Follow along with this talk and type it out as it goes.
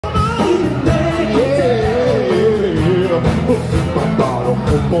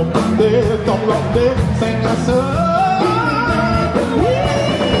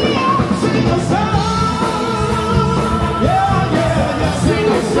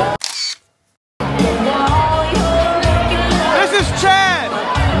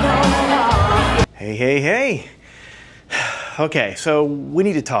Hey. Okay, so we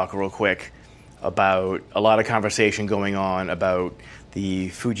need to talk real quick about a lot of conversation going on about the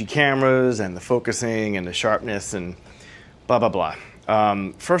Fuji cameras and the focusing and the sharpness and blah, blah, blah.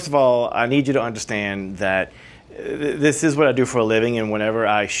 First of all, I need you to understand that this is what I do for a living, and whenever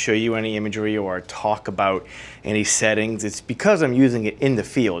I show you any imagery or talk about any settings, it's because I'm using it in the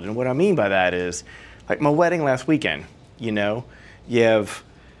field. And what I mean by that is, like my wedding last weekend, you know, you have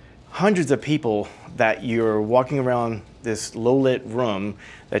hundreds of people that you're walking around this low-lit room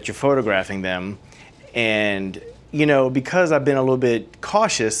that you're photographing them, and you know, because I've been a little bit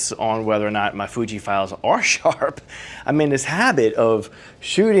cautious on whether or not my Fuji files are sharp, I'm in this habit of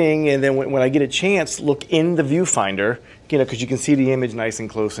shooting, and then when I get a chance, look in the viewfinder, you know, because you can see the image nice and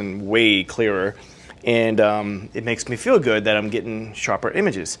close and way clearer, and it makes me feel good that I'm getting sharper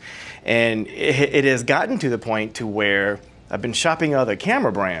images. And it has gotten to the point to where I've been shopping other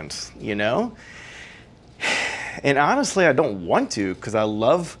camera brands, you know? And honestly, I don't want to, because I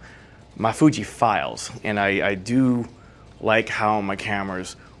love my Fuji files, and I do like how my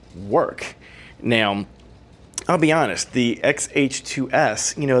cameras work. Now, I'll be honest, the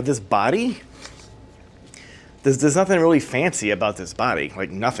XH2s, you know, this body, there's nothing really fancy about this body, like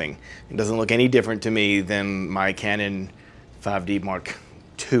nothing. It doesn't look any different to me than my Canon 5D Mark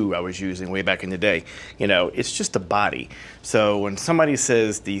II I was using way back in the day. You know, it's just a body. So when somebody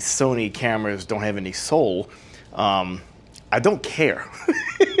says the Sony cameras don't have any soul, I don't care.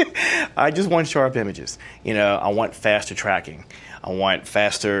 I just want sharp images. You know, I want faster tracking. I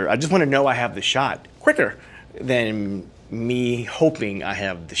just want to know I have the shot quicker than me hoping I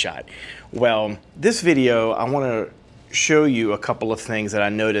have the shot. Well, this video, I want to show you a couple of things that I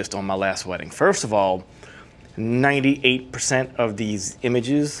noticed on my last wedding. First of all, 98% of these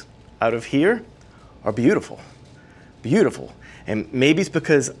images out of here are beautiful. Beautiful. And maybe it's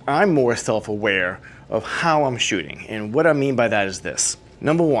because I'm more self-aware of how I'm shooting. And what I mean by that is this.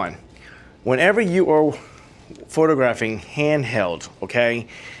 Number one, whenever you are photographing handheld, okay,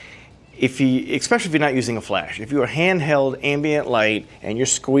 especially if you're not using a flash, if you are handheld ambient light and you're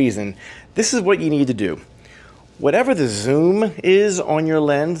squeezing, this is what you need to do. Whatever the zoom is on your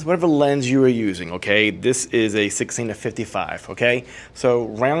lens, whatever lens you are using, okay, this is a 16-55, okay? So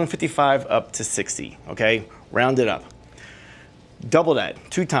round 55 up to 60, okay? Round it up. Double that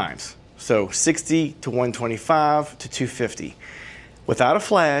 2 times. So 60 to 125 to 250. Without a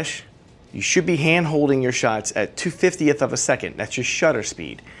flash, you should be hand holding your shots at 2/50th of a second. That's your shutter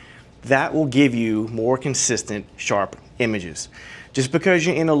speed. That will give you more consistent, sharp images. Just because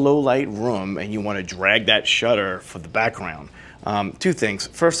you're in a low light room and you want to drag that shutter for the background. 2 things.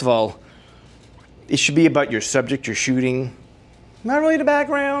 First of all, it should be about your subject you're shooting, not really the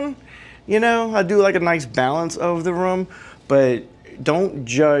background. You know, I do like a nice balance of the room, but don't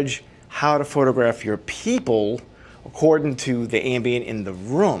judge how to photograph your people according to the ambient in the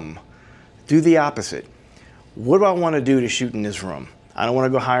room. Do the opposite. What do I want to do to shoot in this room? I don't want to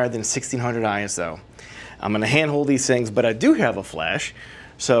go higher than 1600 ISO. I'm going to handhold these things, but I do have a flash.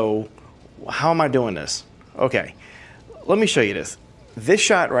 So how am I doing this? Okay, let me show you this. This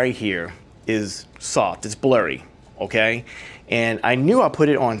shot right here is soft, it's blurry, okay? And I knew I put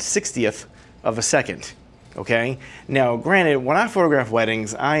it on 60th of a second, okay? Now, granted, when I photograph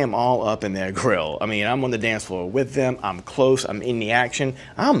weddings, I am all up in their grill. I mean, I'm on the dance floor with them, I'm close, I'm in the action,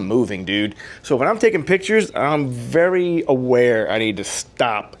 I'm moving, dude. So when I'm taking pictures, I'm very aware I need to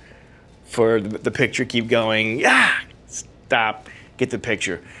stop for the picture, keep going, stop, get the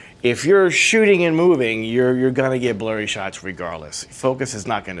picture. If you're shooting and moving, you're gonna get blurry shots regardless. Focus is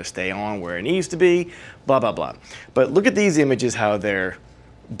not gonna stay on where it needs to be, blah, blah, blah. But look at these images, how they're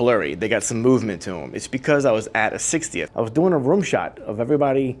blurry. They got some movement to them. It's because I was at a 60th. I was doing a room shot of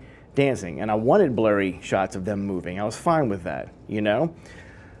everybody dancing, and I wanted blurry shots of them moving. I was fine with that, you know?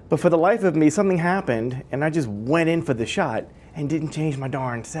 But for the life of me, something happened, and I just went in for the shot and didn't change my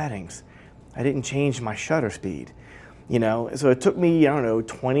darn settings. I didn't change my shutter speed, you know? So it took me, I don't know,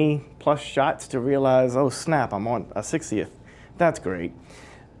 20 plus shots to realize, oh snap, I'm on a 60th. That's great.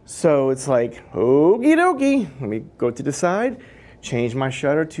 So it's like, okie dokie, let me go to the side, change my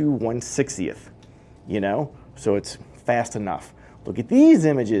shutter to 1/60th, you know? So it's fast enough. Look at these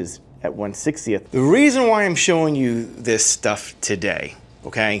images at 1/60th. The reason why I'm showing you this stuff today,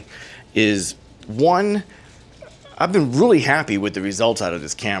 okay, is one, I've been really happy with the results out of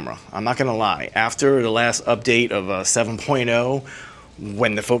this camera. I'm not gonna lie. After the last update of 7.0,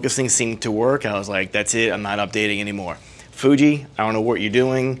 When the focusing seemed to work, I was like, that's it, I'm not updating anymore. Fuji, I don't know what you're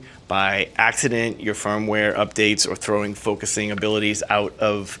doing. By accident, your firmware updates or throwing focusing abilities out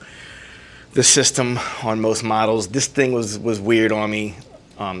of the system on most models. This thing was weird on me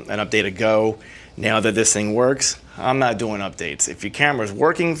an update ago. Now that this thing works, I'm not doing updates. If your camera's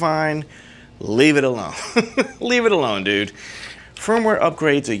working fine, leave it alone. Leave it alone, dude. Firmware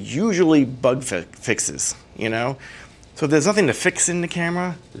upgrades are usually bug fixes, you know? So if there's nothing to fix in the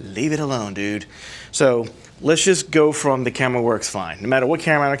camera, leave it alone, dude. So let's just go from the camera works fine. No matter what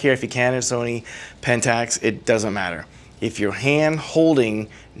camera, I don't care if you're Canon, Sony, Pentax, it doesn't matter. If you're hand holding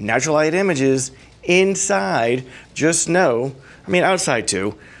natural light images inside, just know, I mean outside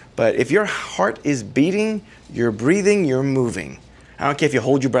too, but if your heart is beating, you're breathing, you're moving. I don't care if you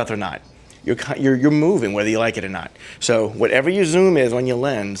hold your breath or not. You're moving whether you like it or not. So whatever your zoom is on your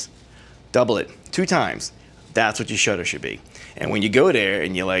lens, double it 2 times. That's what your shutter should be. And when you go there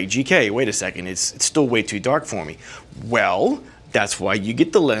and you're like, GK, wait a second, it's still way too dark for me. Well, that's why you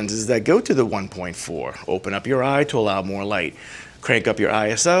get the lenses that go to the 1.4. Open up your eye to allow more light. Crank up your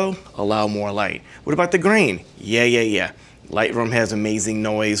ISO, allow more light. What about the grain? Yeah. Lightroom has amazing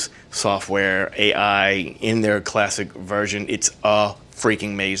noise software, AI in their classic version. It's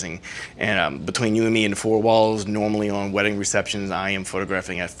freaking amazing. And between you and me and the 4 walls, normally on wedding receptions, I am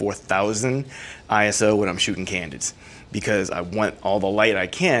photographing at 4,000 ISO when I'm shooting candids because I want all the light I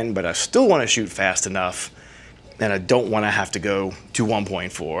can, but I still want to shoot fast enough, and I don't want to have to go to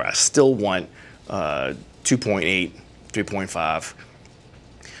 1.4. I still want 2.8, 3.5,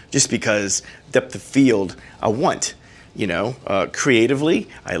 just because depth of field I want. You know, creatively,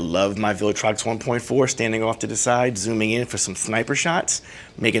 I love my Viltrox 1.4 standing off to the side, zooming in for some sniper shots,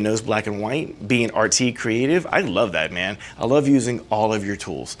 making those black and white, being RT creative. I love that, man. I love using all of your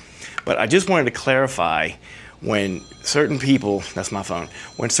tools. But I just wanted to clarify, when certain people, that's my phone,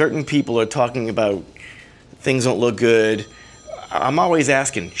 when certain people are talking about things don't look good, I'm always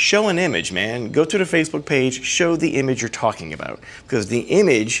asking, show an image, man. Go to the Facebook page, show the image you're talking about, because the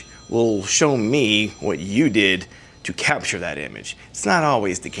image will show me what you did to capture that image. It's not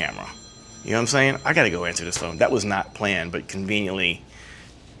always the camera. You know what I'm saying? I gotta go answer this phone. That was not planned, but conveniently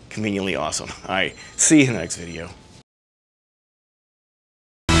awesome. All right, see you in the next video.